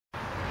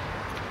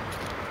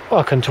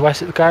Welcome to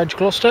Wessex Garage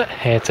Gloucester.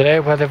 Here today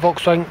with the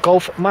Volkswagen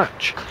Golf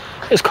Match.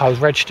 This car was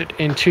registered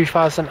in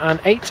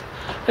 2008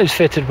 and is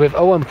fitted with a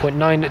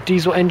 1.9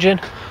 diesel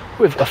engine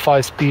with a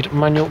 5-speed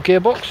manual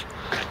gearbox.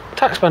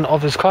 Tax band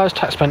of this car is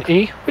tax band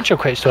E, which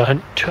equates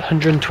to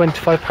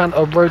 £125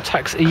 of road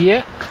tax a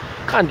year,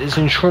 and is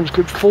insurance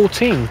group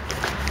 14.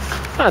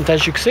 And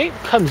as you can see, it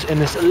comes in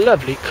this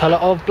lovely colour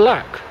of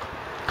black.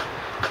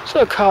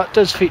 So the car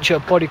does feature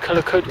body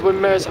colour coded wind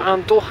mirrors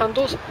and door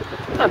handles,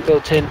 and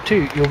built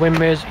into your wind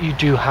mirrors you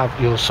do have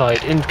your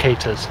side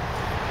indicators.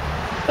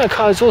 The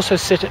car is also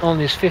sitting on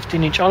these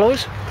 15-inch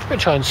alloys,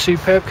 which are in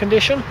superb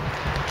condition.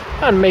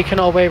 And making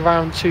our way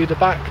round to the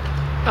back,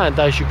 and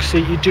as you can see,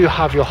 you do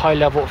have your high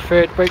level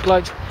third brake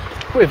lights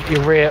with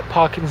your rear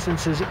parking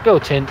sensors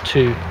built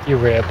into your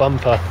rear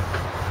bumper.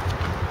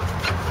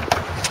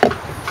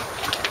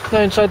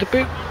 Now inside the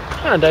boot,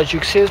 and as you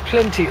can see, there's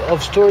plenty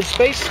of storage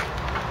space.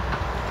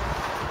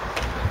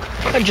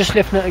 And just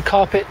lifting out the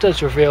carpet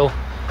does reveal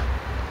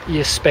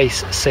your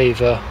space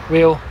saver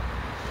wheel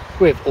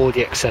with all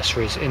the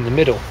accessories in the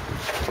middle.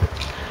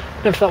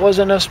 And if that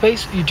wasn't enough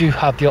space, you do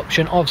have the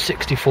option of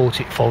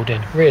 60/40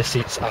 folding rear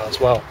seats as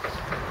well.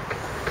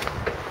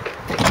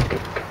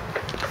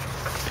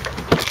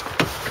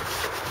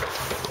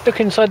 Look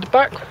inside the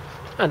back,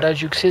 and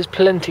as you can see, there's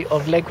plenty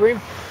of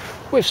legroom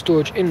with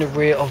storage in the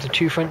rear of the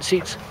two front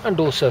seats and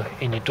also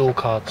in your door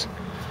cards.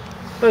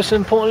 Most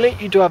importantly,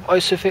 you do have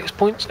ISOFIX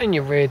points in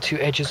your rear two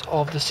edges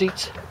of the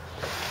seats,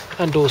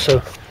 and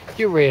also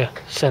your rear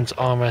centre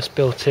armrest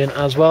built in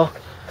as well,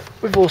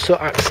 with also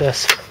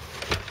access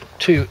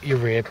to your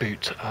rear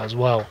boot as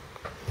well.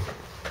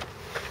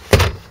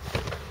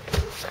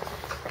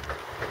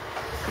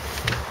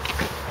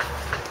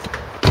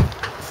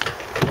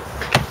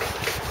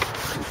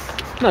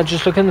 Now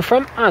just look in the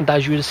front, and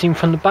as you would have seen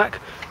from the back,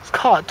 this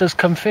car does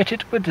come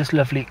fitted with this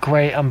lovely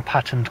grey and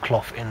patterned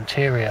cloth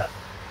interior.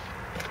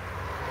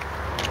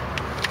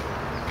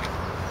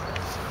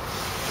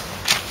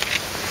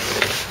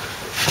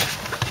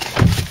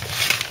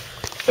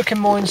 Looking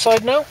more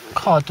inside now, the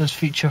car does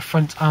feature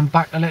front and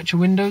back electric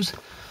windows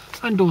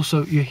and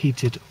also your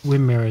heated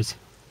wind mirrors.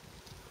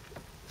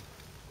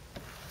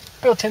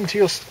 Built into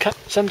your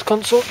centre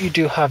console you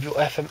do have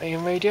your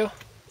FM/AM radio,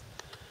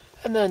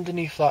 and then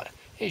underneath that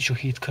is your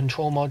heat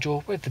control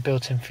module with the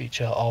built-in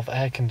feature of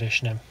air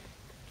conditioning.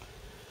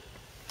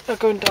 Now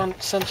going down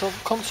the centre of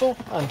the console,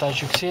 and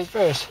as you can see, there's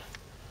various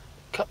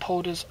cup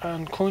holders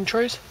and coin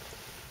trays.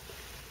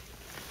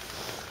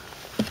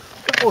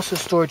 Also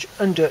storage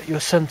under your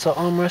centre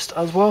armrest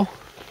as well,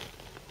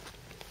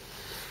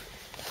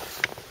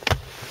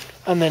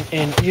 and then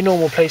in your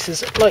normal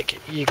places like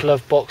your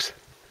glove box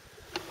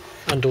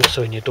and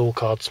also in your door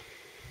cards.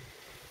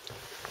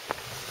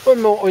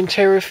 One more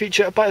interior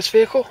feature about this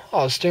vehicle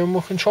are steering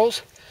wheel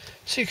controls,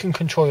 so you can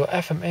control your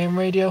FM/AM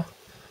radio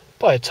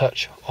by a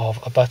touch of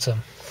a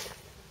button.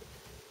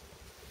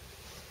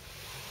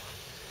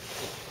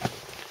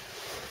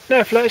 Now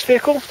if you like this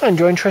vehicle and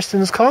you're interested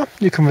in this car,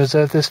 you can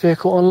reserve this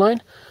vehicle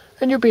online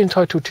and you'll be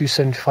entitled to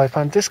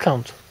 £75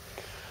 discount.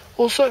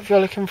 Also, if you're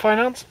looking for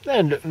finance,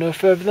 then look no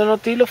further than our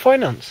dealer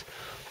finance.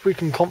 We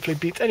can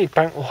confidently beat any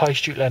bank or high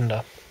street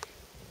lender.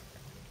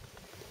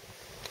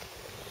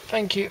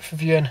 Thank you for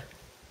viewing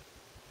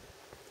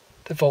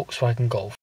the Volkswagen Golf.